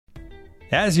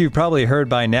As you've probably heard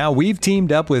by now, we've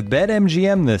teamed up with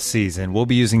BetMGM this season. We'll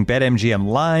be using BetMGM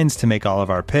lines to make all of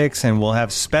our picks, and we'll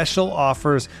have special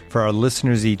offers for our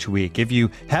listeners each week. If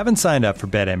you haven't signed up for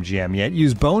BetMGM yet,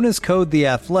 use bonus code The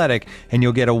Athletic, and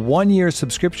you'll get a 1-year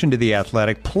subscription to The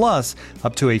Athletic, plus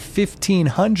up to a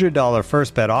 $1,500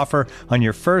 first bet offer on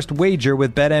your first wager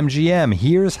with BetMGM.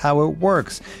 Here's how it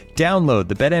works. Download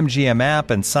the BetMGM app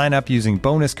and sign up using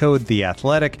bonus code The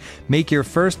Athletic. Make your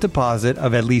first deposit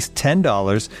of at least $10.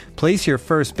 Place your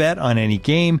first bet on any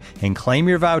game and claim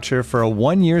your voucher for a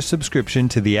 1-year subscription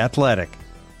to The Athletic.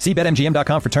 See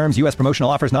BetMGM.com for terms. U.S. promotional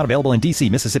offers not available in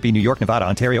D.C., Mississippi, New York, Nevada,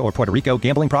 Ontario, or Puerto Rico.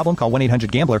 Gambling problem? Call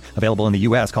 1-800-GAMBLER. Available in the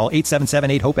U.S. Call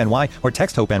 877-8-HOPE-NY or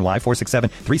text HOPE-NY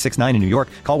 467-369 in New York.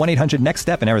 Call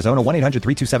 1-800-NEXT-STEP in Arizona.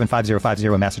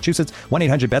 1-800-327-5050 in Massachusetts.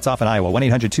 1-800-BETS-OFF in Iowa.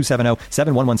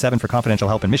 1-800-270-7117 for confidential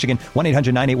help in Michigan.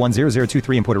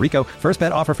 1-800-981-0023 in Puerto Rico. First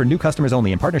bet offer for new customers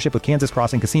only in partnership with Kansas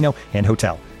Crossing Casino and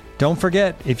Hotel. Don't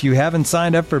forget, if you haven't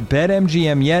signed up for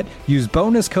BetMGM yet, use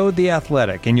bonus code The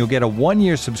Athletic, and you'll get a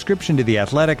 1-year subscription to The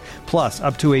Athletic, plus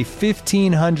up to a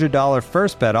 $1,500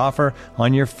 first bet offer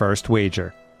on your first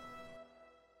wager.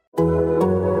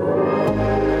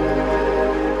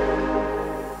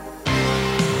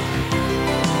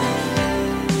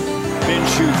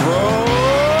 Minshew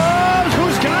throws.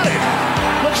 Who's got it?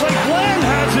 Looks like Bland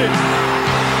has it.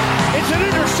 It's an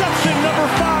interception, number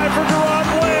 5 for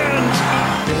Deron Bland.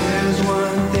 There's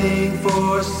one thing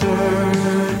for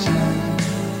certain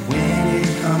when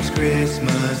it comes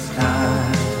Christmas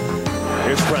time.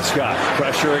 Here's Prescott.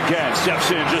 Pressure again.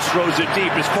 Steps in, just throws it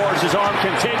deep as far as his arm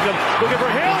can take him. Looking for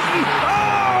Hilton.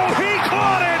 Oh, he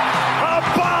caught it! A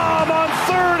bomb on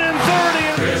 3rd and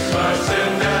 30. Christmas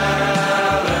in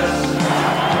Dallas.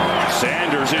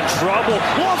 Sanders in trouble.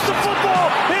 Lost the football.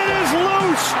 It is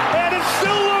loose, and it's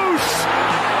still loose.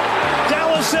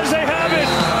 Dallas says they have it.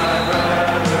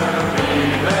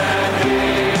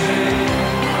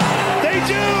 They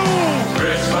do.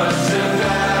 Christmas in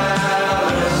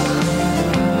Dallas.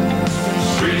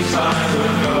 Streets lined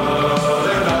with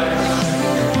northern lights.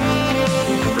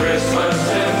 Christmas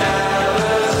in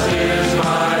Dallas is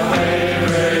my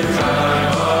favorite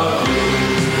time of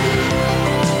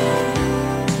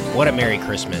year. What a Merry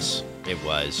Christmas it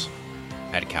was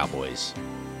at Cowboys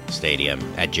Stadium,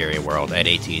 at Jerry World, at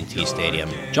AT&T Stadium.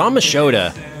 John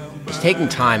Machota is taking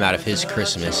time out of his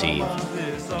Christmas Eve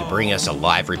to bring us a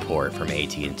live report from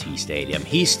AT&T Stadium.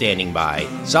 He's standing by.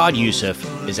 Saad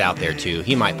Yousuf is out there too.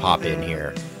 He might pop in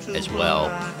here as well.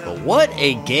 But what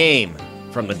a game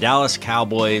from the Dallas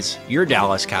Cowboys, your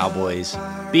Dallas Cowboys,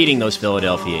 beating those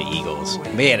Philadelphia Eagles.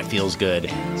 Man, it feels good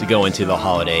to go into the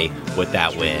holiday with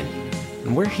that win.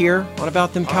 And we're here on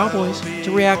About Them Cowboys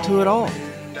to react to it all.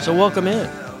 So welcome in.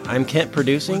 I'm Kent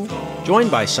producing, joined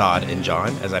by Saad and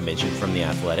John, as I mentioned, from The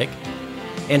Athletic,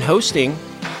 and hosting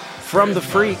from The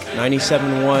Freak,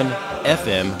 97.1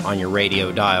 FM on your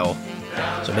radio dial.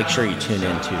 So make sure you tune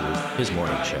in to his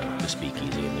morning show, The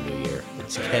Speakeasy, in the new year.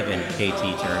 It's Kevin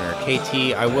KT Turner.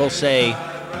 KT, I will say,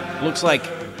 looks like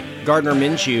Gardner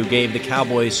Minshew gave the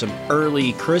Cowboys some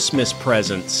early Christmas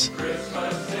presents.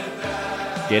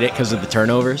 Did it because of the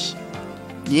turnovers?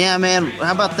 Yeah, man.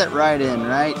 How about that right in,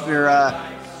 right? You're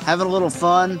having a little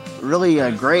fun. Really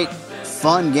a great,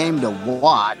 fun game to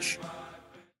watch.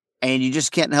 And you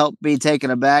just can't help be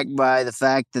taken aback by the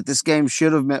fact that this game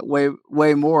should have meant way,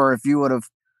 way more if you would have,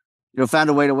 found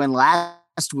a way to win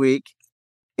last week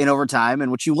in overtime,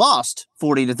 in which you lost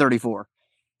 40-34.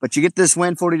 But you get this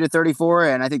win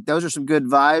 40-34, and I think those are some good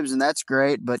vibes, and that's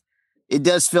great. But it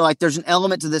does feel like there's an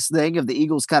element to this thing of the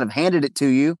Eagles kind of handed it to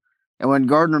you. And when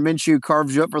Gardner Minshew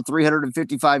carves you up for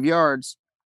 355 yards,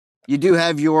 you do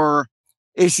have your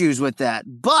issues with that.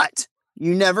 But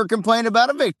you never complain about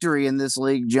a victory in this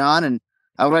league, John. And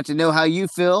I would like to know how you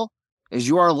feel as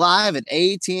you are live at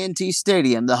AT&T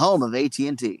Stadium, the home of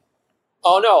AT&T.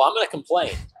 Oh, no, I'm going to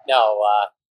complain. No,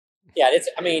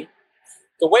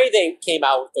 the way they came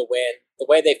out with the win, the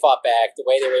way they fought back, the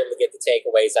way they were able to get the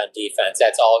takeaways on defense,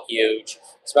 that's all huge,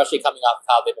 especially coming off of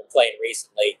how they've been playing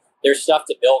recently. There's stuff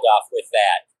to build off with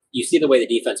that. You see the way the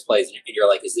defense plays, and you're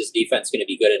like, is this defense going to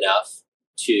be good enough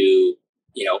to,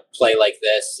 play like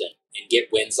this and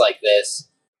get wins like this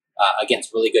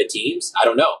against really good teams? I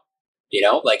don't know.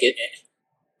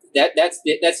 That's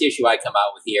the issue I come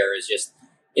out with here is just,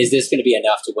 is this going to be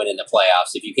enough to win in the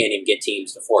playoffs if you can't even get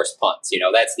teams to force punts?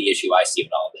 That's the issue I see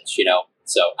with all of this,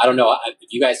 So I don't know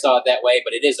if you guys saw it that way,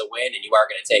 but it is a win, and you are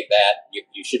going to take that.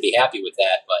 You should be happy with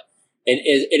that, but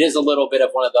it is a little bit of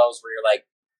one of those where you're like,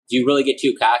 do you really get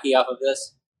too cocky off of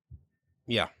this?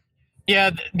 Yeah.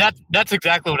 Yeah, that's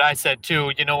exactly what I said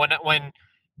too. When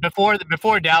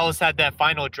before Dallas had that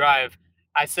final drive,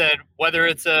 I said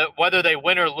whether they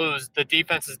win or lose, the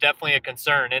defense is definitely a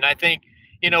concern. And I think,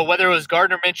 whether it was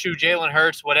Gardner Minshew, Jalen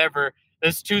Hurts, whatever,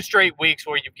 there's 2 straight weeks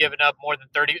where you've given up more than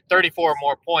 34 or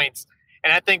more points.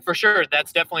 And I think for sure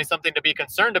that's definitely something to be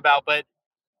concerned about. But,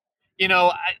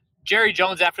 Jerry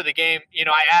Jones after the game,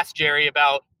 I asked Jerry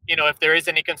about, if there is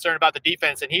any concern about the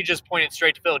defense, and he just pointed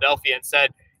straight to Philadelphia and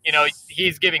said,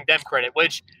 he's giving them credit,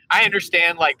 which I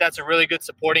understand. Like, that's a really good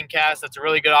supporting cast. That's a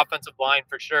really good offensive line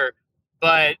for sure.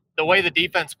 But the way the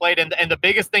defense played, and the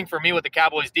biggest thing for me with the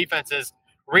Cowboys defense is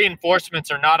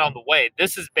reinforcements are not on the way.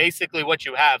 This is basically what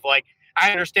you have. Like,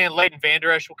 I understand Leighton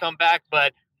Vander Esch will come back,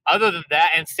 but other than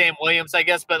that, and Sam Williams, I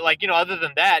guess, but other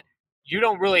than that, you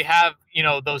don't really have,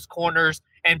 those corners.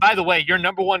 And by the way, your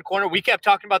number one corner, we kept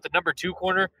talking about the number 2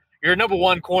 corner. Your number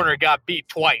 1 corner got beat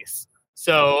twice.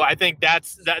 So I think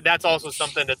that's also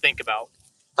something to think about.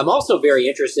 I'm also very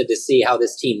interested to see how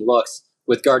this team looks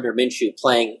with Gardner Minshew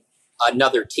playing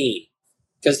another team.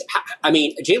 Because,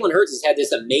 Jalen Hurts has had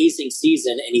this amazing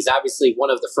season, and he's obviously one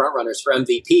of the front runners for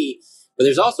MVP. But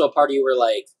there's also a part of you where,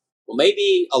 like, well,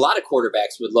 maybe a lot of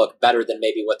quarterbacks would look better than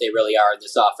maybe what they really are in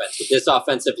this offense, with this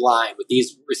offensive line, with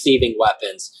these receiving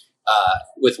weapons,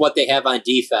 with what they have on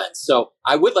defense. So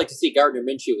I would like to see Gardner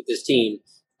Minshew with this team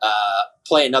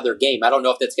play another game. I don't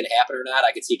know if that's going to happen or not.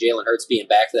 I could see Jalen Hurts being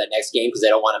back for that next game because they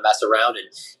don't want to mess around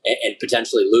and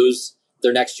potentially lose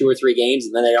their next 2 or 3 games,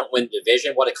 and then they don't win the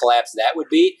division. What a collapse that would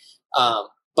be.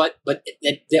 But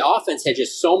the offense had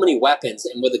just so many weapons,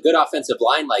 and with a good offensive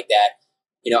line like that,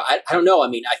 I don't know.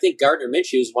 I think Gardner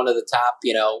Minshew is one of the top,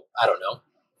 I don't know.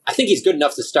 I think he's good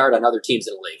enough to start on other teams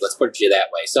in the league. Let's put it that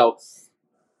way. So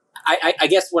I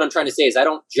guess what I'm trying to say is I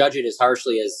don't judge it as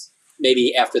harshly as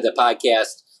maybe after the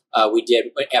podcast we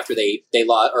did after they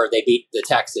lost or they beat the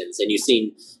Texans, and you've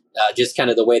seen just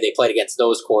kind of the way they played against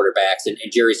those quarterbacks, and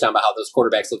Jerry's talking about how those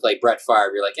quarterbacks look like Brett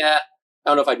Favre. You're like, I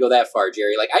don't know if I'd go that far,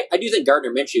 Jerry. Like, I do think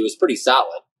Gardner Minshew is pretty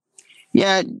solid.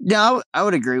 Yeah, no, I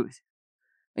would agree with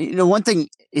you. One thing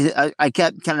is I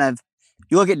kept kind of,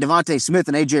 you look at Devontae Smith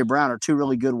and A.J. Brown are 2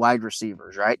 really good wide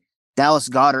receivers, right? Dallas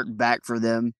Goedert back for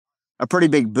them, a pretty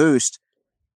big boost.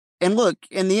 And look,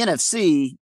 in the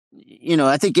NFC,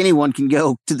 I think anyone can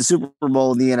go to the Super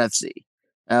Bowl in the NFC,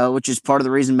 which is part of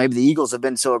the reason maybe the Eagles have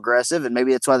been so aggressive, and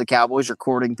maybe that's why the Cowboys are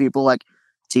courting people like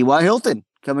T.Y. Hilton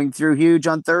coming through huge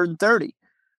on 3rd and 30.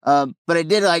 But it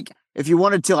did, like, if you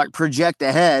wanted to, like, project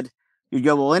ahead, you'd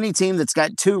go, well, any team that's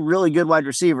got 2 really good wide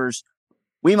receivers,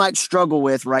 we might struggle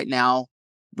with right now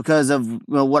because of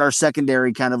what our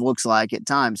secondary kind of looks like at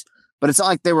times. But it's not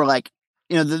like they were like,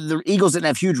 the Eagles didn't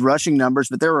have huge rushing numbers,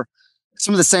 but there were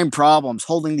some of the same problems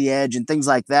holding the edge and things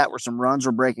like that, where some runs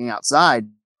were breaking outside.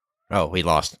 Oh, we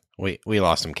lost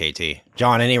him, KT.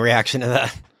 John, any reaction to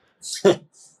that?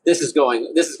 This is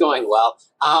going well.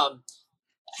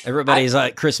 Everybody's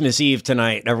at Christmas Eve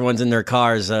tonight. Everyone's in their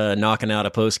cars knocking out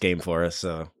a post game for us.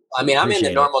 So I'm in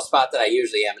the normal spot that I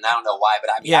usually am, and I don't know why, but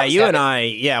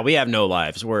we have no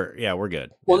lives. We're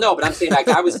good. Well, no, but I'm saying, like,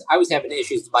 I was having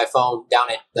issues with my phone down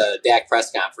at the Dak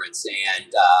press conference and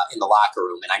in the locker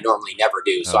room, and I normally never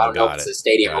do. So I don't know if it's a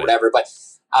stadium or whatever, but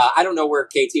I don't know where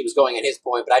KT was going at his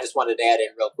point, but I just wanted to add in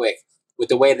real quick with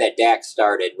the way that Dak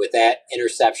started with that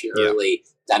interception early.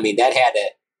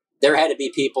 There had to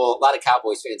be people, a lot of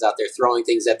Cowboys fans out there throwing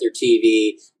things at their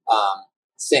TV,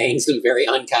 saying some very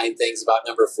unkind things about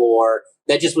number 4.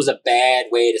 That just was a bad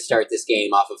way to start this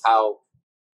game off of how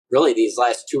really these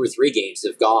last 2 or 3 games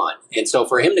have gone. And so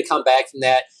for him to come back from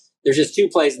that, there's just 2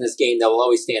 plays in this game that will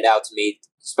always stand out to me,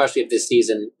 especially if this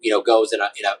season, goes in a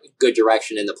good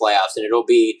direction in the playoffs. And it'll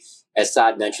be, as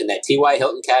Saad mentioned, that T.Y.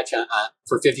 Hilton catch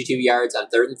for 52 yards on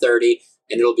 3rd and 30,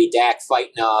 and it'll be Dak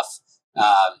fighting off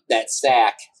that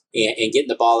sack and getting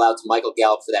the ball out to Michael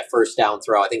Gallup for that first down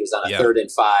throw. I think it was on a 3rd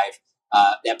and 5.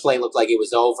 That play looked like it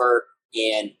was over.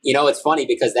 And, it's funny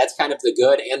because that's kind of the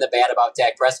good and the bad about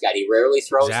Dak Prescott. He rarely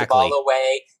throws the ball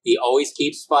away. He always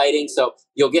keeps fighting. So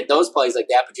you'll get those plays like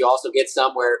that, but you also get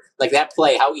some where, like that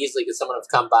play, how easily could someone have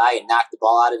come by and knocked the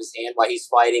ball out of his hand while he's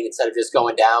fighting instead of just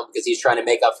going down because he's trying to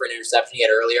make up for an interception he had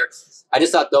earlier. I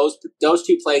just thought those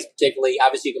 2 plays particularly,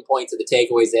 obviously you can point to the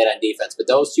takeaways they had on defense, but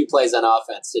those 2 plays on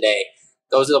offense today,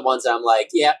 those are the ones that I'm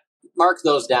like, yeah, mark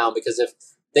those down, because if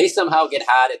they somehow get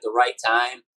hot at the right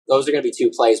time, those are going to be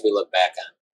 2 plays we look back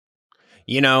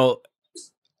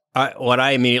on. What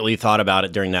I immediately thought about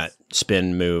it during that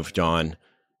spin move, John,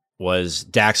 was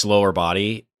Dak's lower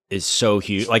body is so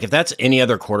huge. Like, if that's any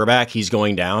other quarterback, he's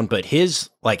going down, but his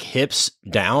hips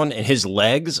down and his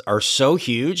legs are so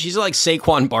huge. He's like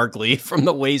Saquon Barkley from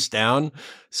the waist down.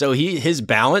 So his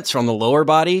balance from the lower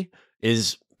body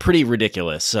is pretty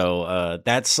ridiculous. So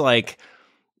that's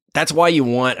That's why you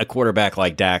want a quarterback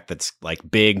like Dak that's like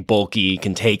big, bulky,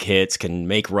 can take hits, can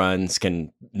make runs,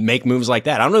 can make moves like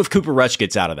that. I don't know if Cooper Rush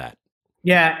gets out of that.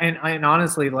 Yeah, and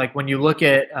honestly, like when you look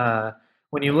at,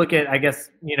 I guess,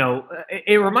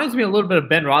 it reminds me a little bit of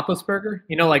Ben Roethlisberger.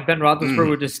 Like Ben Roethlisberger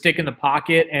would just stick in the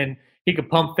pocket and he could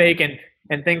pump fake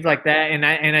and things like that. And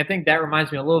I think that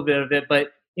reminds me a little bit of it. But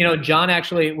John,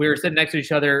 actually, we were sitting next to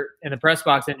each other in the press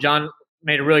box, and John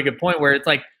made a really good point where it's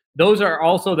like those are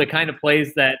also the kind of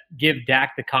plays that give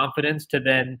Dak the confidence to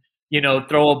then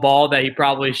throw a ball that he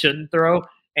probably shouldn't throw.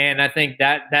 And I think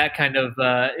that kind of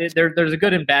there's a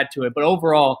good and bad to it. But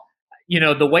overall,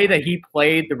 the way that he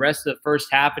played the rest of the first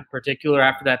half in particular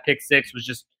after that pick six was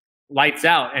just lights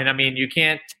out. And I mean, you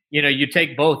can't, you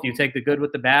take both. You take the good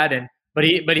with the bad. But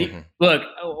he look,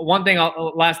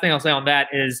 last thing I'll say on that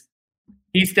is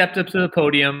he stepped up to the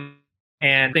podium,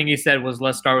 and the thing he said was,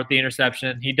 let's start with the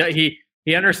interception.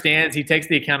 He understands, he takes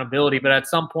the accountability, but at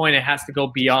some point it has to go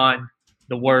beyond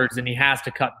the words, and he has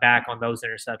to cut back on those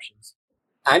interceptions.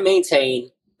 I maintain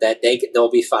that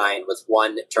they'll be fine with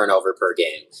one turnover per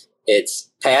game.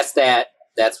 It's past that.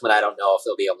 That's when I don't know if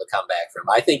they'll be able to come back from.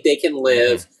 I think they can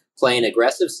live playing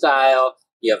aggressive style.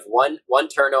 You have one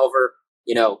turnover.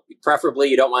 Preferably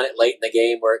you don't want it late in the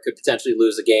game where it could potentially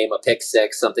lose a game, a pick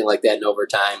six, something like that in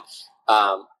overtime.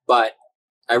 But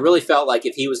I really felt like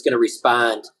if he was going to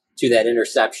respond to that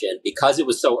interception because it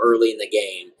was so early in the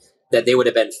game, that they would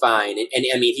have been fine. And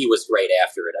I mean, he was great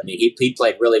after it. I mean, he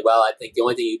played really well. I think the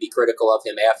only thing you'd be critical of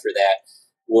him after that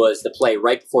was the play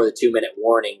right before the 2-minute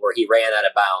warning where he ran out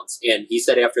of bounds. And he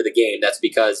said after the game, that's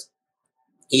because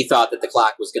he thought that the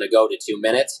clock was going to go to 2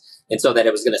 minutes. And so that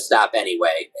it was going to stop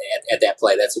anyway at that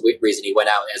play. That's the reason he went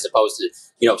out, as opposed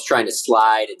to, trying to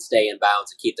slide and stay in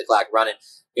bounds and keep the clock running.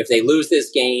 If they lose this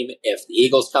game, if the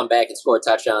Eagles come back and score a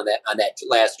touchdown on that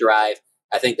last drive,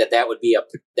 I think that would be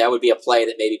a play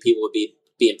that maybe people would be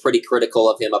being pretty critical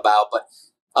of him about. But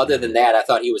other than that, I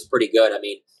thought he was pretty good. I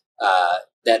mean,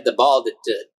 that the ball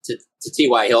to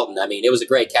T.Y. Hilton, I mean, it was a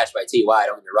great catch by T.Y.,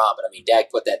 don't get me wrong, but I mean, Dak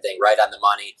put that thing right on the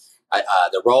money.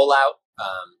 The rollout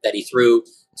that he threw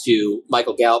to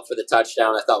Michael Gallup for the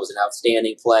touchdown, I thought was an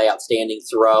outstanding play, outstanding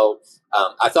throw.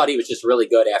 I thought he was just really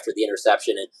good after the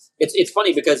interception. And it's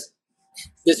funny because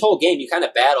this whole game you kind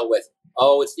of battle with,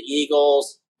 it's the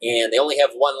Eagles, and they only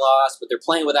have one loss, but they're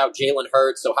playing without Jalen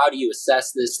Hurts. So how do you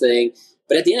assess this thing?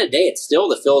 But at the end of the day, it's still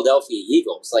the Philadelphia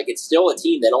Eagles. Like, it's still a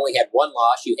team that only had one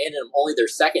loss. You handed them only their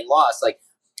second loss. Like,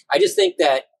 I just think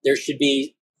that there should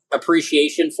be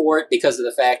appreciation for it because of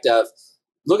the fact of,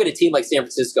 look at a team like San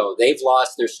Francisco. They've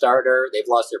lost their starter. They've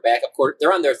lost their backup quarterback.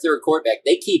 They're on their third quarterback.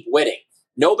 They keep winning.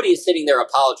 Nobody is sitting there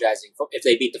apologizing if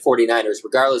they beat the 49ers,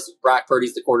 regardless if Brock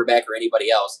Purdy's the quarterback or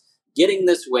anybody else. Getting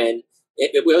this win,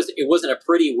 it wasn't a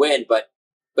pretty win, but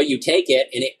you take it,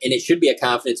 and it should be a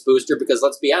confidence booster because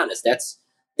let's be honest, that's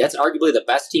arguably the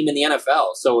best team in the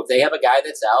NFL. So if they have a guy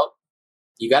that's out,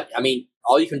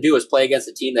 all you can do is play against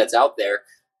a team that's out there.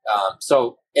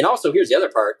 And also here's the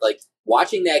other part, like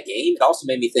watching that game, it also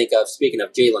made me think of, speaking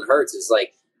of Jalen Hurts, is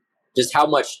like just how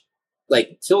much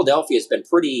like Philadelphia has been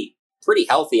pretty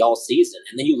healthy all season.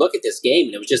 And then you look at this game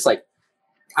and it was just like,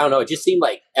 I don't know, it just seemed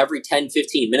like every 10,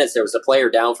 15 minutes there was a player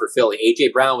down for Philly.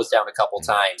 A.J. Brown was down a couple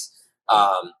times.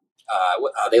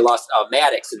 They lost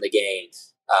Maddox in the game.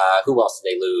 Who else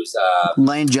did they lose?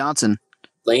 Lane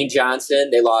Johnson.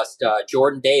 They lost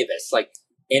Jordan Davis.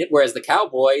 Whereas the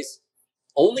Cowboys,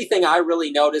 only thing I really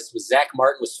noticed was Zach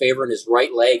Martin was favoring his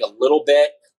right leg a little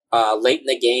bit late in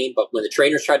the game. But when the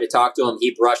trainers tried to talk to him,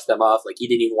 he brushed them off like he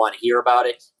didn't even want to hear about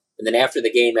it. And then after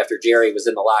the game, after Jerry was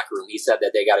in the locker room, he said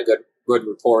that they got a good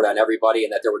report on everybody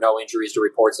and that there were no injuries to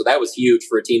report. So that was huge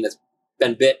for a team that's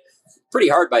been bit pretty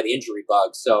hard by the injury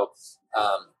bug. So,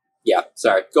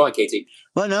 sorry. Go on, KT.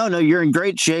 Well, no, you're in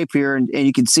great shape here, and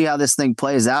you can see how this thing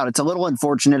plays out. It's a little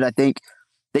unfortunate, I think,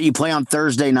 that you play on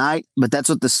Thursday night, but that's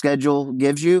what the schedule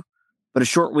gives you. But a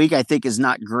short week, I think, is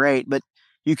not great. But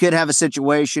you could have a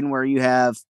situation where you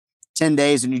have 10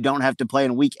 days and you don't have to play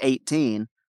in week 18.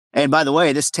 And by the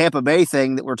way, this Tampa Bay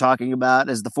thing that we're talking about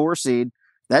as the 4 seed,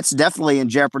 that's definitely in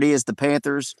jeopardy as the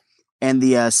Panthers and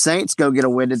the Saints go get a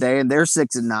win today, and they're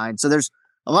 6-9. So there's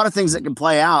a lot of things that can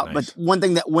play out. Nice. But one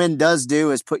thing that win does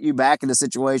do is put you back in a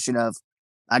situation of,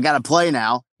 I got to play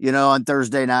now, on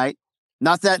Thursday night.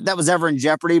 Not that that was ever in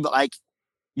jeopardy, but like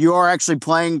you are actually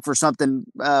playing for something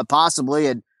possibly,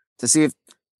 and to see if,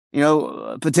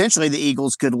 potentially the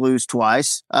Eagles could lose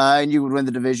twice and you would win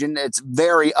the division. It's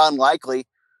very unlikely.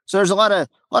 So there's a lot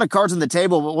of cards on the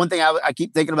table. But one thing I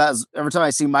keep thinking about is every time I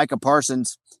see Micah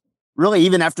Parsons, really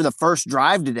even after the first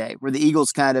drive today, where the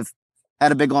Eagles kind of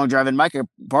had a big long drive and Micah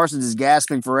Parsons is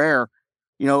gasping for air,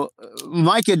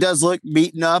 Micah does look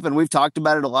beaten up, and we've talked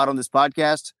about it a lot on this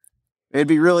podcast. It'd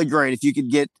be really great if you could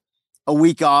get a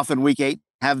week off in week 8,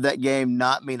 have that game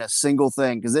not mean a single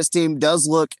thing, because this team does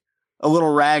look a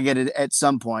little ragged at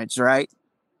some points, right?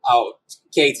 Oh,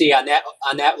 KT, on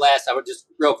that last, I would just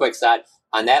real quick side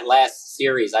on that last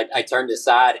series, I turned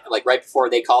aside like right before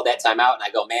they called that timeout, and I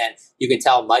go, man, you can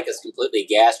tell Micah's completely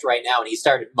gassed right now, and he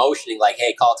started motioning like,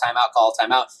 hey, call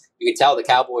timeout. You can tell the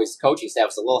Cowboys coaching staff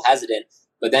was a little hesitant,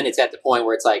 but then it's at the point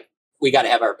where it's like, we got to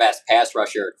have our best pass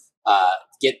rusher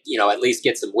at least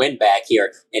get some wind back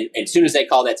here. And as soon as they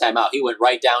called that timeout, he went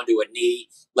right down to a knee.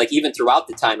 Like even throughout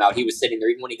the timeout, he was sitting there.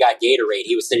 Even when he got Gatorade,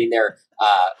 he was sitting there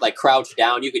like crouched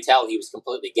down. You could tell he was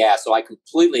completely gassed. So I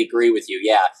completely agree with you.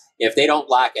 Yeah, if they don't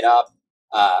lock it up,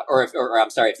 if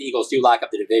the Eagles do lock up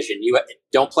the division, you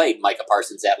don't play Micah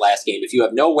Parsons that last game. If you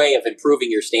have no way of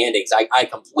improving your standings, I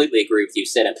completely agree with you,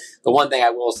 sit him. The one thing I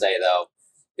will say though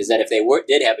is that if they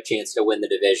did have a chance to win the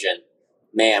division,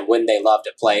 man, wouldn't they love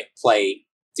to play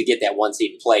to get that 1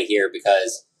 seed and play here?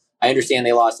 Because I understand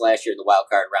they lost last year in the wild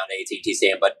card round at AT&T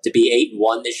Stadium, but to be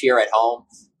 8-1 this year at home,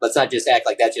 let's not just act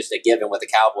like that's just a given with the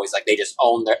Cowboys. Like they just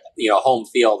own their home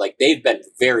field. Like they've been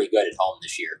very good at home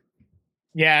this year.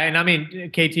 Yeah, and I mean,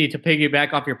 KT, to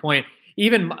piggyback off your point,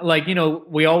 even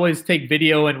we always take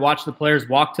video and watch the players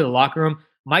walk to the locker room.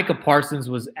 Micah Parsons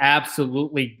was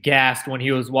absolutely gassed when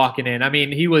he was walking in. I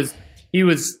mean, he was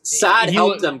Saad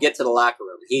helped them get to the locker room.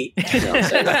 He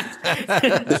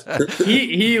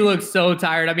looks so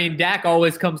tired. I mean, Dak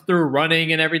always comes through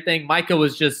running and everything. Micah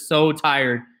was just so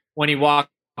tired when he walked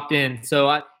in. So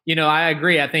I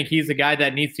agree. I think he's a guy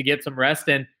that needs to get some rest,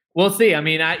 and we'll see. I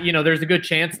mean, there's a good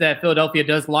chance that Philadelphia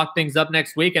does lock things up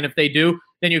next week, and if they do,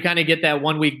 then you kind of get that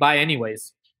 1 week bye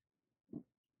anyways.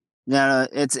 Yeah,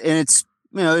 it's it's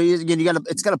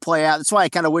got to play out. That's why I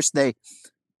kind of wish they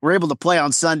were able to play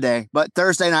on Sunday, but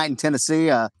Thursday night in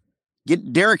Tennessee,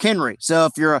 get Derrick Henry. So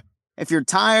if you're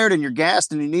tired and you're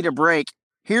gassed and you need a break,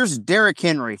 here's Derrick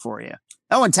Henry for you.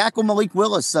 Oh, and tackle Malik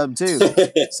Willis sub too.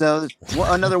 So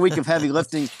another week of heavy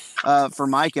lifting for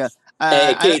Micah.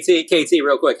 Hey, KT,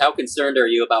 real quick, how concerned are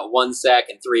you about 1 sack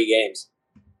in 3 games?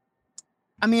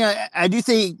 I mean, I do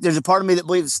think there's a part of me that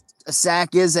believes a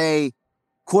sack is a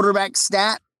quarterback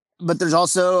stat, but there's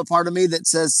also a part of me that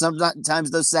says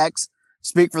sometimes those sacks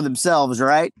speak for themselves,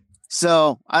 right?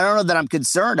 So I don't know that I'm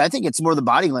concerned. I think it's more the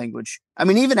body language. I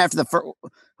mean, even after the first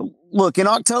look in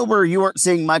October, you weren't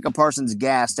seeing Micah Parsons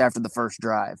gassed after the first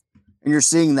drive, and you're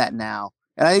seeing that now.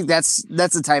 And I think that's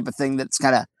the type of thing that's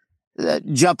kind of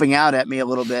jumping out at me a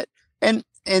little bit. And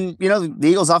the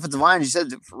Eagles' offensive line, you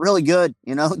said, really good.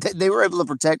 They were able to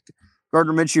protect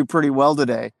Gardner Minshew pretty well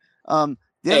today.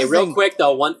 Real quick,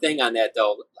 though, one thing on that,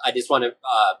 though, I just want to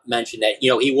mention that,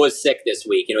 he was sick this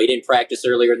week. He didn't practice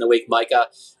earlier in the week, Micah.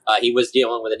 He was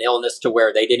dealing with an illness to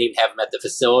where they didn't even have him at the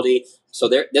facility. So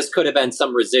this could have been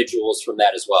some residuals from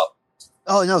that as well.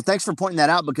 Oh, no, thanks for pointing that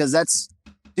out, because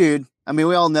dude, I mean,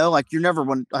 we all know,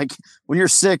 when you're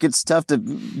sick, it's tough to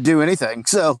do anything.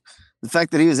 So the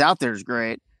fact that he was out there is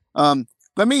great.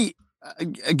 Let me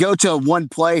go to one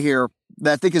play here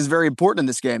that I think is very important in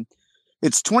this game.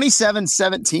 It's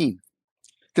 27-17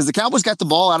 because the Cowboys got the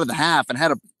ball out of the half and had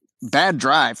a bad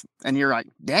drive, and you're like,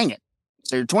 dang it.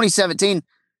 So you're 20-17, and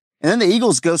then the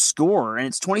Eagles go score, and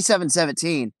it's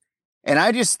 27-17. And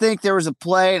I just think there was a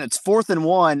play, and it's 4th and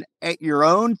 1 at your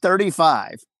own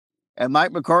 35, and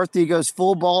Mike McCarthy goes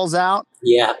full balls out.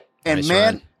 Yeah. And,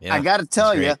 nice yeah, I got to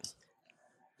tell you, it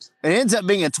ends up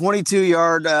being a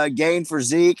 22-yard gain for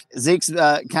Zeke. Zeke's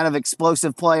kind of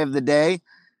explosive play of the day.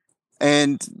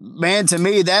 And, man, to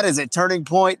me, that is a turning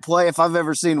point play if I've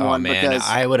ever seen one. Man, because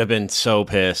I would have been so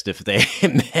pissed if they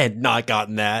had not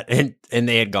gotten that and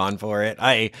they had gone for it.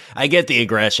 I get the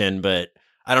aggression, but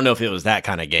I don't know if it was that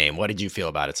kind of game. What did you feel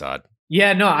about it, Saad?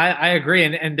 Yeah, no, I agree.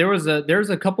 And there was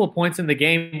a couple of points in the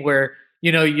game where,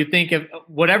 you think of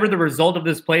whatever the result of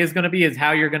this play is going to be is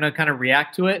how you're going to kind of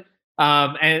react to it.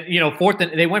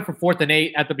 They went for 4th and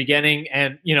 8 at the beginning,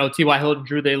 and, T.Y. Hilton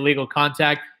drew the illegal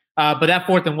contact. But that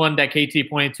 4th and 1 that KT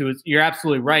pointed to you're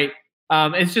absolutely right.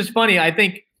 It's just funny. I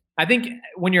think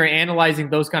when you're analyzing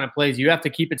those kind of plays, you have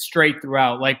to keep it straight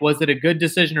throughout. Like, was it a good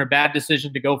decision or bad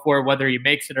decision to go for it, whether he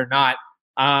makes it or not?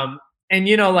 I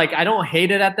don't hate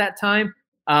it at that time.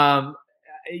 I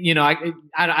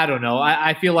don't know.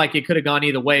 I feel like it could have gone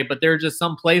either way, but there are just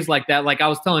some plays like that. Like I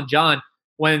was telling John,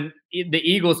 when the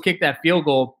Eagles kicked that field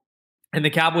goal and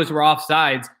the Cowboys were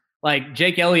offsides, like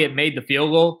Jake Elliott made the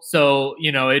field goal. So,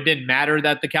 it didn't matter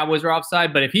that the Cowboys were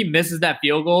offside, but if he misses that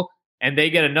field goal and they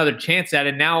get another chance at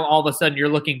it, now all of a sudden you're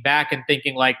looking back and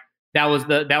thinking like that was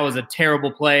a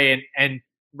terrible play. And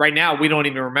right now we don't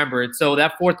even remember it. So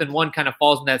that 4th and 1 kind of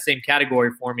falls in that same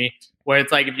category for me, where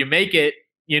it's like if you make it,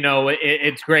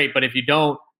 it's great, but if you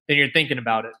don't, then you're thinking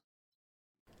about it.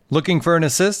 Looking for an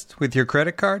assist with your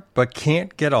credit card, but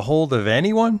can't get a hold of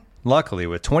anyone? Luckily,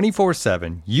 with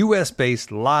 24/7 U.S.-based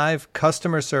live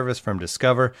customer service from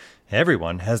Discover,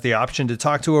 everyone has the option to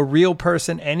talk to a real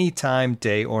person anytime,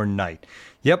 day or night.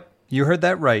 Yep, you heard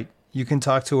that right. You can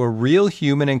talk to a real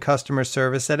human in customer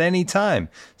service at any time.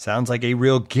 Sounds like a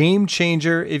real game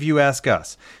changer if you ask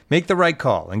us. Make the right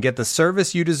call and get the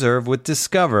service you deserve with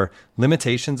Discover.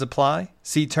 Limitations apply.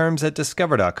 See terms at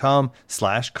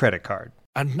discover.com/creditcard.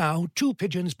 And now, 2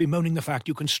 pigeons bemoaning the fact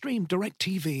you can stream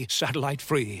DirecTV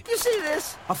satellite-free. You see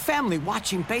this? A family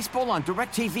watching baseball on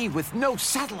DirecTV with no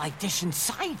satellite dish in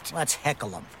sight. Let's heckle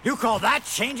them. You call that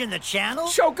changing the channel?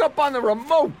 Choke up on the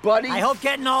remote, buddy. I hope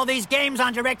getting all these games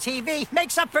on DirecTV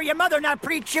makes up for your mother not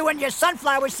pre-chewing your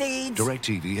sunflower seeds.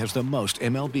 DirecTV has the most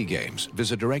MLB games.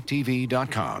 Visit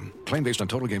DirecTV.com. Claim based on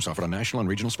total games offered on national and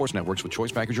regional sports networks with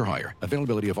choice package or higher.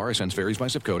 Availability of RSNs varies by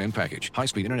zip code and package.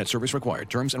 High-speed internet service required.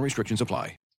 Terms and restrictions apply.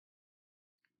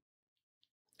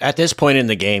 At this point in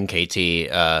the game, KT,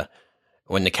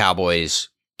 when the Cowboys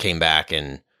came back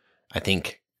and I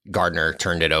think Gardner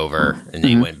turned it over and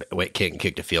they went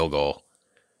kicked a field goal,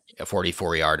 a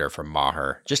 44-yarder from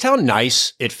Maher. Just how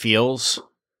nice it feels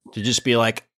to just be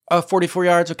like, oh, 44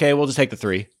 yards, okay, we'll just take the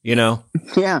 3, Yeah.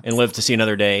 and live to see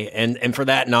another day. And for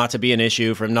that not to be an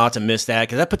issue, for him not to miss that,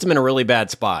 because that puts him in a really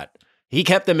bad spot. He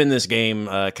kept them in this game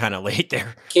kind of late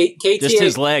there. Just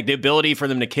his leg, the ability for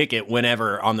them to kick it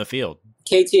whenever on the field.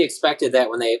 KT expected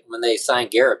that when they signed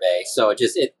Garibay, so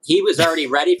he was already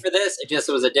ready for this. It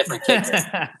was a different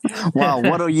kicker. Wow,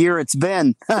 what a year it's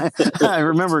been! I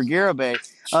remember Garibay.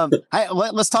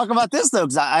 Let's talk about this though,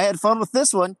 because I had fun with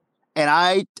this one, and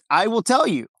I will tell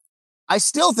you, I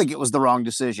still think it was the wrong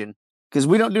decision because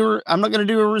I'm not going to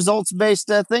do a results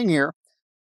based thing here.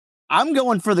 I'm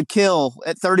going for the kill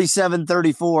at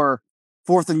 37-34,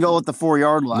 4th and goal at the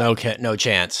 4-yard line. No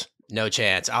chance. No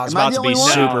chance. I was Am I about to the be only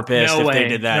one? super pissed No if way. they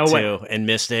did that No too way. and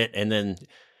missed it. And then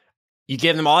you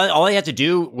give them all they have to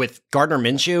do with Gardner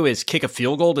Minshew is kick a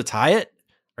field goal to tie it.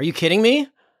 Are you kidding me?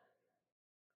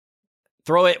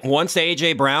 Throw it once to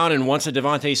A.J. Brown and once to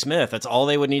Devontae Smith. That's all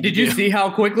they would need to do. Did you see how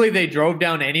quickly they drove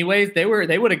down anyways? They would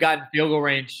have gotten field goal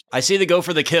range. I see the go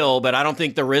for the kill, but I don't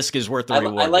think the risk is worth the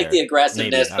reward. I like there. the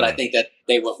aggressiveness, Maybe, but I think that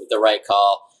they went with the right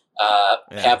call.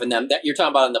 Having them, that you're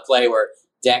talking about in the play where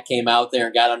Dak came out there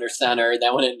and got under center,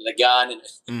 then went into the gun,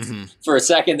 and for a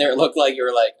second there it looked like you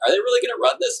were like, are they really going to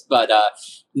run this? But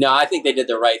no, I think they did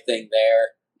the right thing there.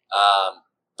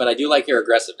 But I do like your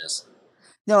aggressiveness.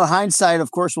 Hindsight, of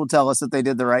course, will tell us that they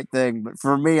did the right thing. But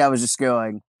for me, I was just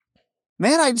going,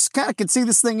 man, I just kind of could see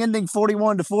this thing ending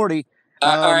 41-40.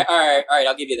 All right.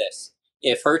 I'll give you this.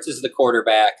 If Hurts is the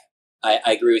quarterback, I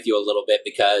agree with you a little bit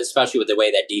because, especially with the way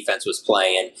that defense was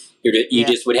playing, you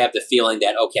just would have the feeling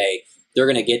that they're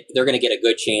going to get a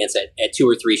good chance at 2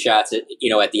 or 3 shots at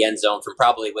the end zone from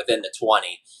probably within the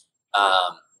 20.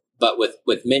 But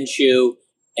with Minshew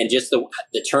and just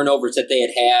the turnovers that they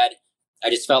had, I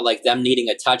just felt like them needing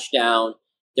a touchdown.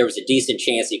 There was a decent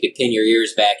chance you could pin your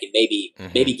ears back and maybe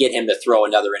get him to throw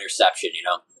another interception.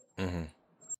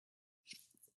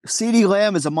 CeeDee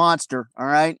Lamb is a monster. All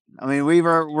right. I mean,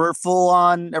 we're full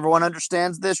on. Everyone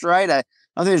understands this, right? I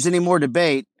don't think there's any more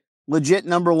debate. Legit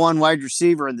number 1 wide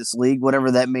receiver in this league,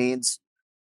 whatever that means.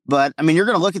 But I mean, you're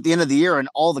going to look at the end of the year in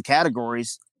all the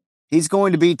categories. He's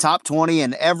going to be top 20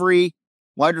 in every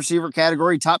wide receiver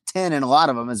category, top 10 in a lot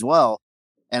of them as well.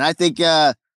 And I think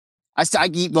I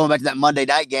keep going back to that Monday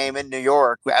night game in New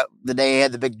York, the day he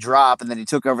had the big drop, and then he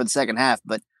took over the second half.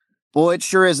 But boy, it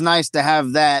sure is nice to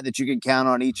have that you can count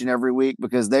on each and every week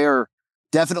because they are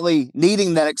definitely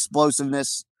needing that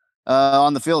explosiveness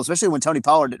on the field, especially when Tony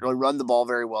Pollard didn't really run the ball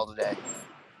very well today.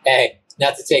 Hey,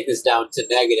 not to take this down to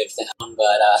negative town,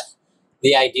 but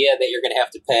the idea that you're going to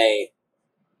have to pay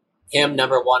him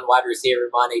number 1 wide receiver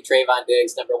money, Trayvon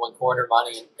Diggs number 1 corner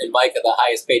money, and Micah the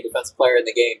highest paid defensive player in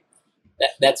the game.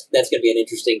 That's going to be an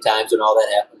interesting times when all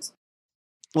that happens.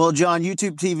 Well, John,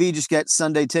 YouTube TV just got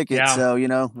Sunday tickets, so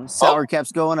salary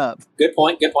cap's going up. Good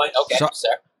point. Okay, sir.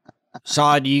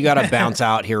 Saad, you got to bounce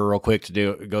out here real quick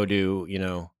to go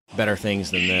do better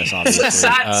things than this. Obviously,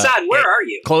 Saad, where are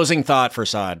you? Closing thought for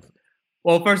Saad.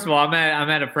 Well, first of all, I'm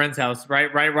at a friend's house,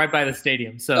 right by the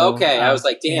stadium. So okay, I was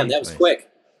like, damn, that was quick.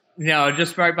 No,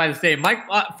 just right by the stadium.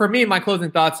 For me, my closing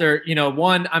thoughts are,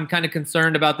 one, I'm kind of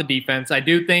concerned about the defense. I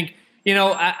do think,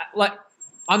 like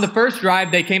on the first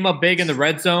drive, they came up big in the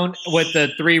red zone with the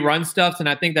 3 run stuffs, and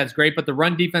I think that's great. But the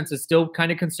run defense is still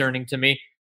kind of concerning to me.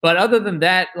 But other than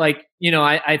that, like,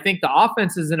 I think the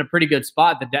offense is in a pretty good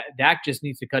spot. Dak just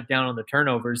needs to cut down on the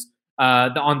turnovers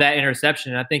on that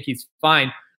interception. And I think he's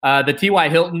fine. The T.Y.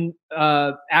 Hilton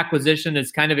acquisition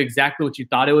is kind of exactly what you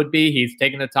thought it would be. He's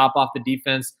taking the top off the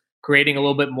defense, creating a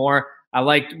little bit more. I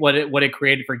liked what it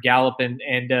created for Gallup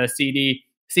and CD.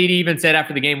 CD even said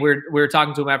after the game, we were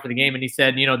talking to him after the game, and he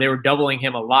said, they were doubling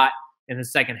him a lot in the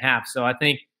second half. So I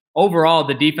think overall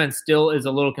the defense still is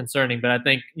a little concerning, but I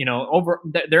think,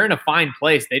 they're in a fine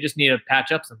place. They just need to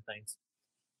patch up some things.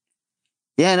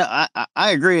 Yeah, no,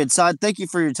 I agree. And Saad, thank you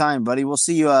for your time, buddy. We'll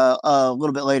see you a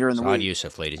little bit later in the week. Saad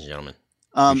Yousuf, ladies and gentlemen.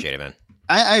 Appreciate it, man.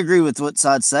 I agree with what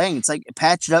Saad's saying. It's like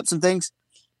patching up some things.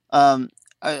 One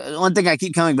thing I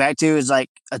keep coming back to is like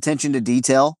attention to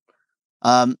detail.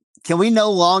 Can we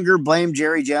no longer blame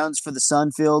Jerry Jones for the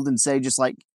Sun field and say, just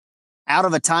like out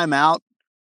of a timeout,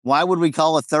 why would we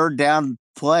call a third down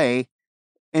play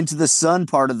into the Sun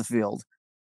part of the field?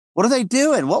 What are they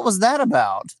doing? What was that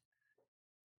about?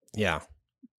 Yeah.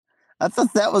 I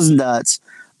thought that was nuts.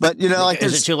 But,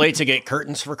 is it too late to get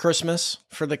curtains for Christmas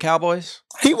for the Cowboys?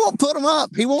 He won't put them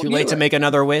up. He won't. Too late to make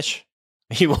another wish?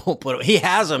 He won't put them. He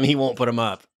has them. He won't put them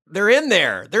up. They're in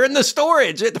there. They're in the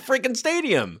storage at the freaking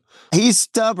stadium. He's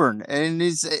stubborn, and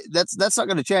that's not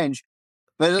going to change.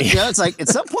 But it's like at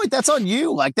some point that's on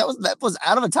you. Like that was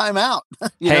out of a timeout.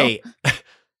 Hey,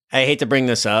 I hate to bring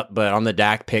this up, but on the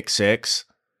Dak pick 6,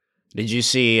 did you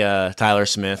see Tyler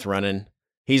Smith running?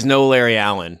 He's no Larry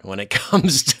Allen when it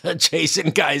comes to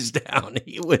chasing guys down.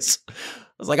 I was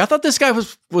like, I thought this guy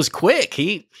was quick.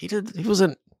 He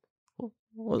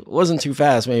wasn't too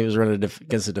fast. Maybe he was running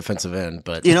against the defensive end,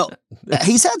 but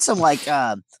he's had some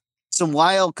some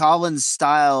Lyle Collins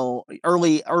style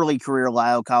early career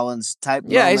Lyle Collins type.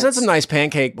 Yeah, moments. He's had some nice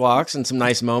pancake blocks and some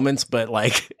nice moments, but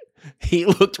he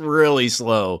looked really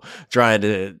slow trying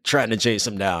to chase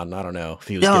him down. I don't know if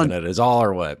he was giving it his all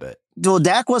or what, but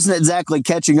Dak wasn't exactly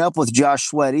catching up with Josh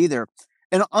Sweat either.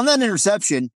 And on that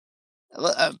interception,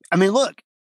 I mean, look,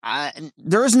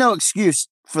 there is no excuse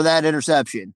for that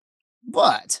interception.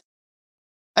 But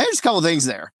there's a couple of things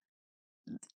there.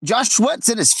 Josh Sweat's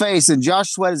in his face, and Josh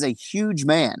Sweat is a huge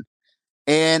man.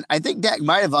 And I think Dak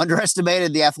might have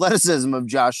underestimated the athleticism of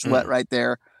Josh Sweat right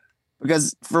there.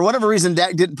 Because for whatever reason,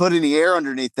 Dak didn't put any air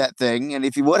underneath that thing. And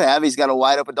if he would have, he's got a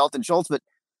wide open Dalton Schultz. But,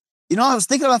 I was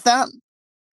thinking about that.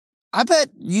 I bet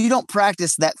you don't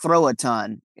practice that throw a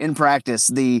ton in practice.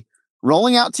 The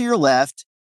rolling out to your left,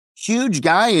 huge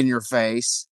guy in your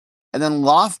face, and then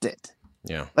loft it.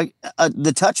 Yeah. Like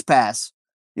the touch pass,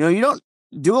 you don't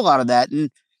do a lot of that. And,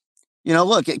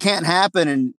 look, it can't happen.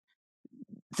 And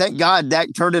thank God Dak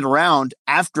turned it around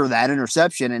after that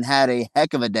interception and had a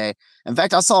heck of a day. In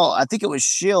fact, I think it was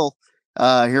Schill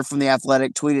here from The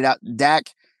Athletic tweeted out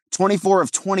Dak 24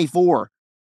 of 24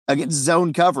 against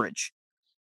zone coverage.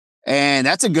 And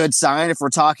that's a good sign if we're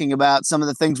talking about some of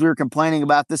the things we were complaining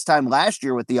about this time last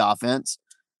year with the offense.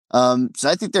 So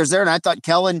I think there's there. And I thought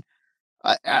Kellen,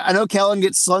 I know Kellen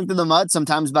gets slunked in the mud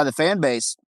sometimes by the fan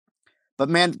base, but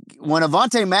man, when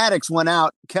Avonte Maddox went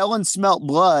out, Kellen smelt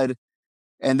blood,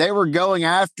 and they were going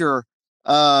after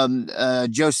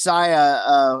Josiah.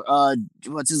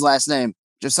 What's his last name?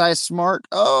 Josiah Smart.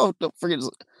 Oh, don't forget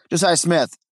Josiah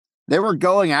Smith. They were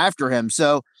going after him.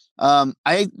 So you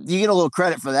get a little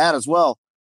credit for that as well.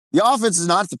 The offense is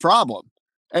not the problem,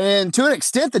 and to an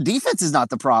extent, the defense is not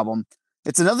the problem.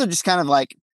 It's another just kind of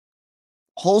like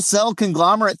wholesale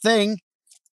conglomerate thing.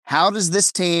 How does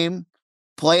this team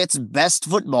play its best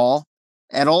football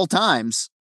at all times?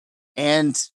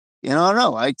 And I don't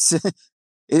know.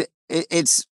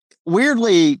 It's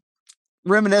weirdly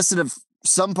reminiscent of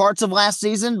some parts of last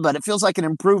season, but it feels like an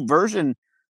improved version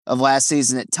of last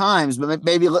season at times, but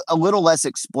maybe a little less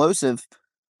explosive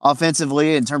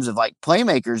offensively in terms of like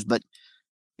playmakers. But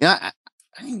I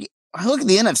look at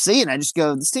the NFC and I just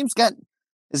go, this team's got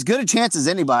as good a chance as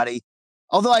anybody.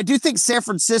 Although I do think San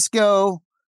Francisco,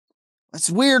 it's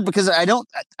weird because I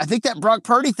think that Brock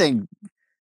Purdy thing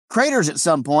craters at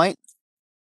some point.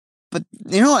 But,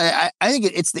 I think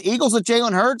it's the Eagles with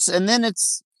Jalen Hurts, and then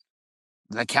it's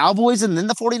the Cowboys, and then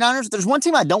the 49ers. There's one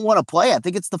team I don't want to play. I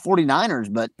think it's the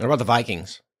 49ers. But what about the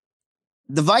Vikings?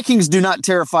 The Vikings do not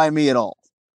terrify me at all.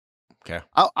 Okay.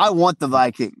 I want the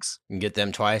Vikings. You can get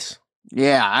them twice?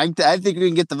 Yeah, I think we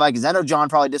can get the Vikings. I know John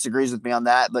probably disagrees with me on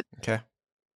that, but okay.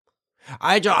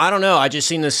 I don't know. I just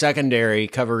seen the secondary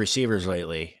cover receivers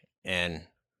lately, and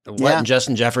letting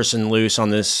Justin Jefferson loose on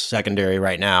this secondary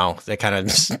right now, that kind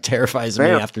of terrifies me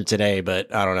after today.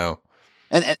 But I don't know.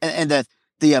 And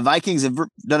the Vikings have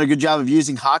done a good job of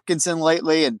using Hawkinson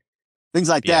lately and things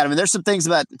like that. I mean, there's some things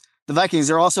about the Vikings.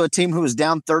 They're also a team who was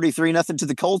down 33-0 to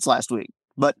the Colts last week.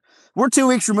 But we're 2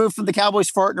 weeks removed from the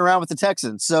Cowboys farting around with the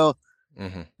Texans. So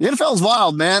the NFL is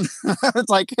wild, man. It's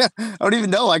like, I don't even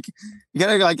know. Like, you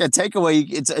got like a takeaway.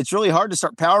 It's really hard to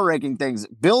start power ranking things.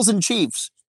 Bills and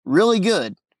Chiefs, really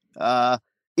good.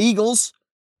 Eagles,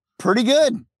 pretty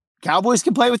good. Cowboys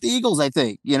can play with the Eagles, I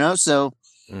think, so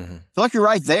I feel like you're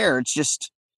right there. It's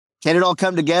just, can it all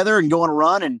come together and go on a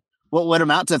run? And what would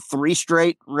amount to 3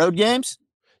 straight road games?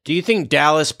 Do you think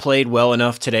Dallas played well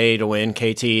enough today to win,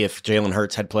 KT, if Jalen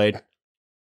Hurts had played?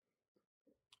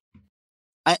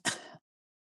 I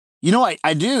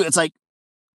do. It's like,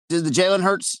 does Jalen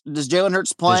Hurts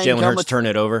playing? Does Jalen Hurts turn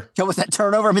it over? Come with that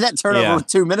turnover. I mean, that turnover with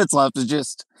 2 minutes left is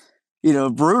just,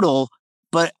 brutal.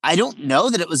 But I don't know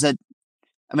that it was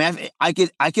I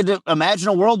could imagine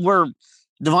a world where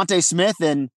Devontae Smith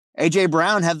and AJ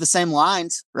Brown have the same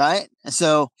lines, right?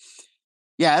 So,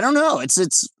 yeah, I don't know.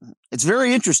 It's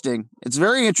very interesting. It's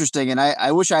very interesting, and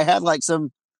I wish I had like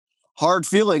some hard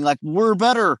feeling like we're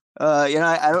better. I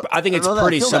think it's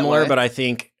pretty similar, but I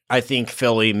think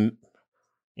Philly,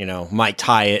 might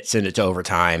tie it, send it to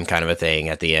overtime, kind of a thing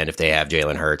at the end if they have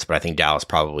Jalen Hurts. But I think Dallas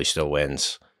probably still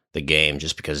wins the game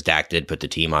just because Dak did put the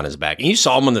team on his back. And you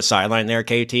saw him on the sideline there,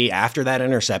 KT, after that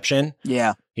interception.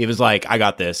 Yeah, he was like, "I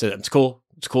got this. It's cool.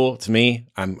 It's cool. It's me.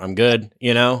 I'm good."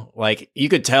 Like you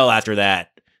could tell after that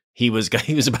he was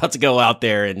about to go out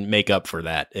there and make up for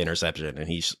that interception, and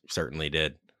he certainly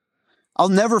did. I'll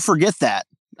never forget that.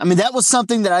 I mean, that was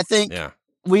something that I think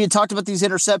we had talked about these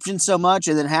interceptions so much,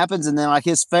 and then it happens, and then like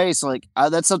his face, like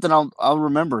that's something I'll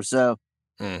remember. So,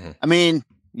 I mean,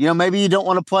 maybe you don't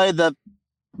want to play the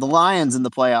Lions in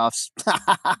the playoffs.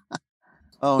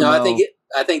 No,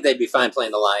 I think they'd be fine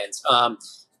playing the Lions.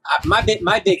 My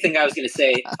big thing I was going to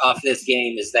say off this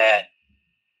game is that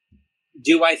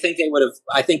do I think they would have?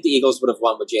 I think the Eagles would have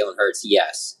won with Jalen Hurts.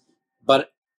 Yes,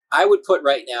 but I would put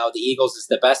right now the Eagles is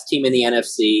the best team in the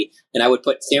NFC, and I would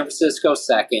put San Francisco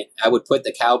second. I would put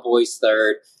the Cowboys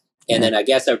third, and then I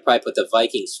guess I would probably put the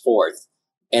Vikings fourth.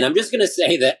 And I'm just going to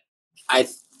say that I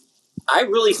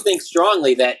really think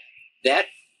strongly that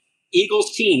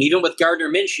Eagles team, even with Gardner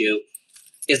Minshew,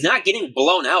 is not getting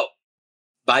blown out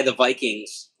by the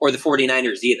Vikings or the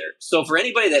 49ers either. So for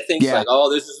anybody that thinks like,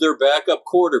 oh, this is their backup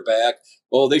quarterback,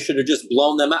 well, they should have just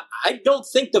blown them out. I do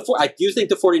think the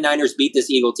 49ers beat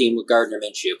this Eagle team with Gardner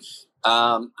Minshew.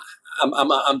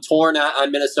 I'm torn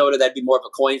on Minnesota. That'd be more of a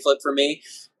coin flip for me.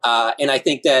 And I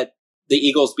think that the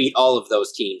Eagles beat all of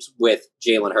those teams with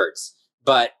Jalen Hurts.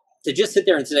 But to just sit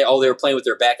there and say, oh, they were playing with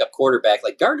their backup quarterback,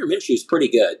 like Gardner Minshew is pretty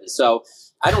good. So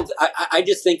I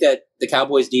just think that the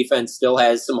Cowboys defense still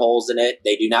has some holes in it.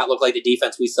 They do not look like the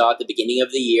defense we saw at the beginning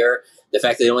of the year. The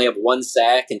fact that they only have 1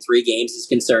 sack in 3 games is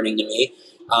concerning to me.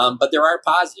 But there are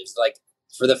positives, like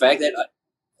for the fact that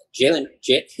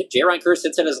Jaron Kearse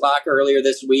sits in his locker earlier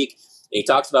this week, and he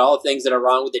talks about all the things that are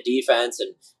wrong with the defense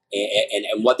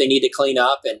and what they need to clean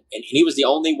up. And he was the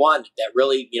only one that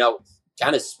really,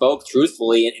 kind of spoke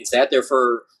truthfully and sat there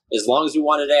for as long as we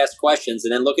wanted to ask questions.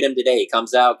 And then look at him today. He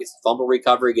comes out, gets the fumble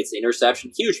recovery, gets the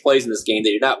interception. Huge plays in this game.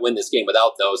 They did not win this game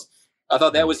without those. I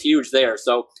thought that was huge there.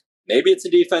 So maybe it's a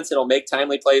defense that'll make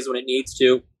timely plays when it needs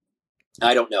to.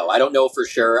 I don't know. I don't know for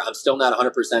sure. I'm still not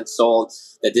 100% sold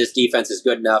that this defense is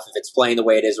good enough, if it's playing the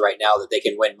way it is right now, that they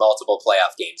can win multiple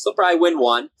playoff games. They'll probably win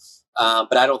one,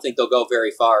 but I don't think they'll go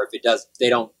very far if they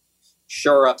don't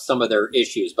shore up some of their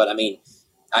issues. But I mean,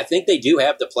 I think they do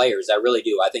have the players. I really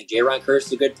do. I think Jaron Kearse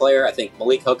is a good player. I think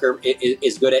Malik Hooker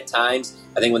is good at times.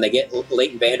 I think when they get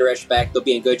Leighton Vander Esch back, they'll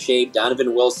be in good shape.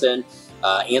 Donovan Wilson,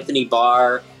 Anthony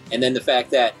Barr, and then the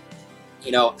fact that,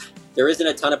 there isn't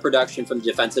a ton of production from the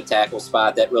defensive tackle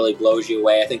spot that really blows you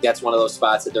away. I think that's one of those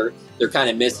spots that they're kind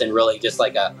of missing, really just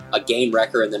like a game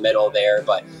wrecker in the middle there.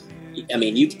 But, I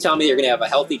mean, you can tell me you're going to have a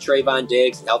healthy Trayvon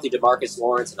Diggs, and healthy DeMarcus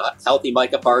Lawrence, and a healthy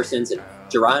Micah Parsons, and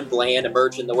Jerron Bland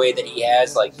emerging the way that he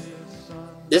has. Like,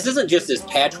 this isn't just this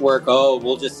patchwork,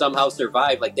 we'll just somehow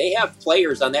survive. Like, they have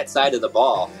players on that side of the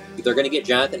ball. They're going to get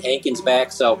Jonathan Hankins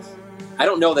back. So I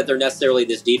don't know that they're necessarily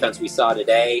this defense we saw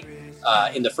today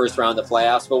in the first round of the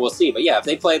playoffs, but we'll see. But yeah, if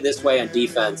they play this way on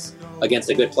defense against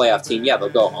a good playoff team, they'll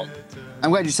go home.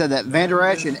 I'm glad you said that. Vander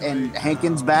Esch and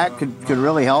Hankins back could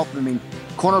really help. I mean,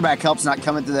 cornerback help's not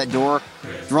coming through that door.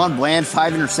 Jerron Bland,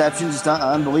 5 interceptions, just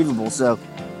unbelievable. So,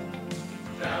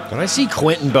 did I see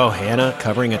Quentin Bohanna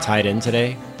covering a tight end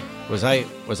today? Was I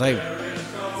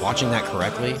watching that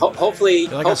correctly? Hopefully,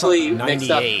 hopefully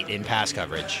 98 in pass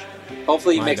coverage.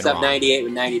 Hopefully he mixed up 98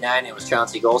 with 99. It was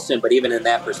Chauncey Golston, but even in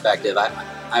that perspective,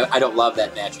 I don't love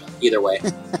that matchup either way.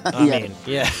 I mean,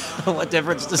 what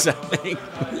difference does that make?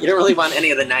 You don't really want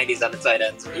any of the 90s on the tight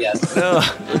ends. Yes.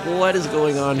 What is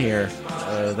going on here?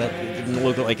 That didn't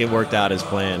look like it worked out as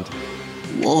planned.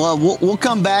 We'll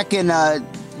come back and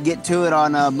get to it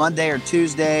on Monday or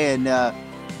Tuesday and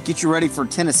get you ready for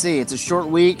Tennessee. It's a short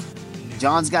week.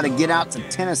 John's got to get out to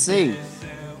Tennessee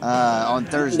on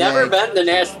Thursday. Never been to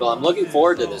Nashville. I'm looking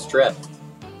forward to this trip.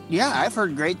 Yeah, I've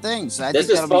heard great things. This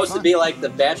is supposed to be like the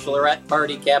bachelorette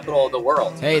party capital of the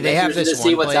world. Hey, they have this to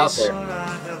see one what's out place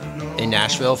there. in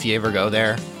Nashville. If you ever go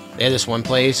there, they have this one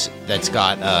place that's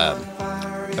got,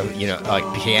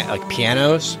 like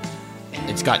pianos.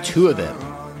 It's got 2 of them,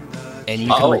 and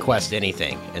you can request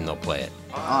anything, and they'll play it.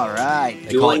 All right.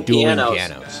 They call it dueling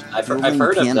pianos. I've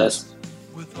heard of this.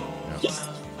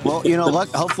 Well, look,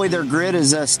 hopefully their grid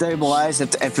is stabilized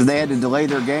after they had to delay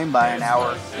their game by an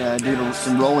hour due to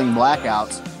some rolling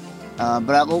blackouts.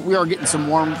 But we are getting some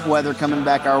warm weather coming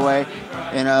back our way,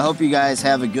 and I hope you guys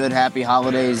have a good, happy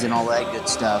holidays and all that good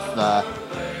stuff.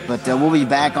 But we'll be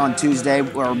back on Tuesday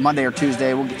or Monday or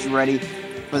Tuesday. We'll get you ready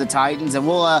for the Titans, and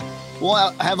we'll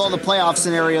have all the playoff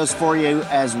scenarios for you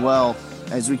as well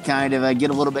as we kind of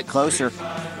get a little bit closer.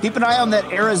 Keep an eye on that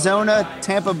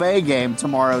Arizona-Tampa Bay game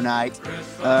tomorrow night,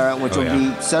 which will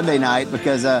be Sunday night,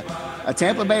 because a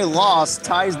Tampa Bay loss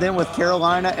ties them with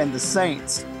Carolina and the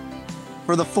Saints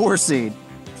for the 4 seed.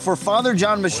 For Father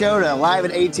John Machota, live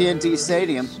at AT&T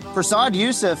Stadium. For Saad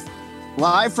Youssef,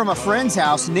 live from a friend's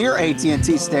house near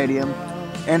AT&T Stadium.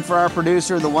 And for our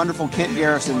producer, the wonderful Kent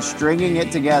Garrison, stringing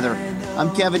it together.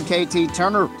 I'm Kevin KT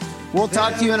Turner. We'll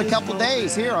talk to you in a couple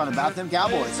days here on About Them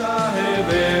Cowboys. I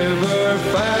have ever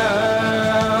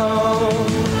found.